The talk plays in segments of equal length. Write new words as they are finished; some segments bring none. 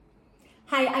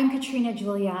Hi, I'm Katrina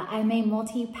Julia. I'm a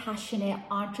multi-passionate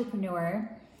entrepreneur,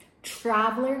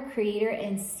 traveler, creator,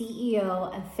 and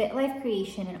CEO of Fit Life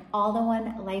Creation, an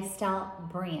all-in-one lifestyle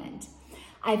brand.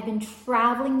 I've been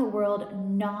traveling the world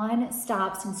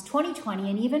non-stop since 2020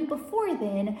 and even before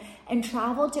then, and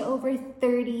traveled to over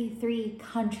 33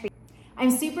 countries.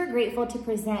 I'm super grateful to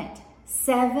present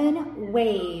 7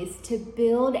 ways to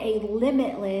build a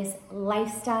limitless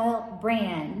lifestyle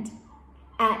brand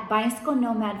at Bicycle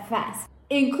Nomad Fest,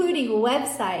 including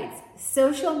websites,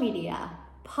 social media,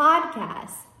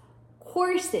 podcasts,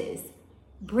 courses,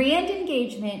 brand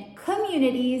engagement,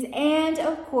 communities, and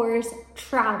of course,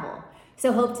 travel.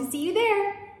 So hope to see you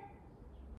there.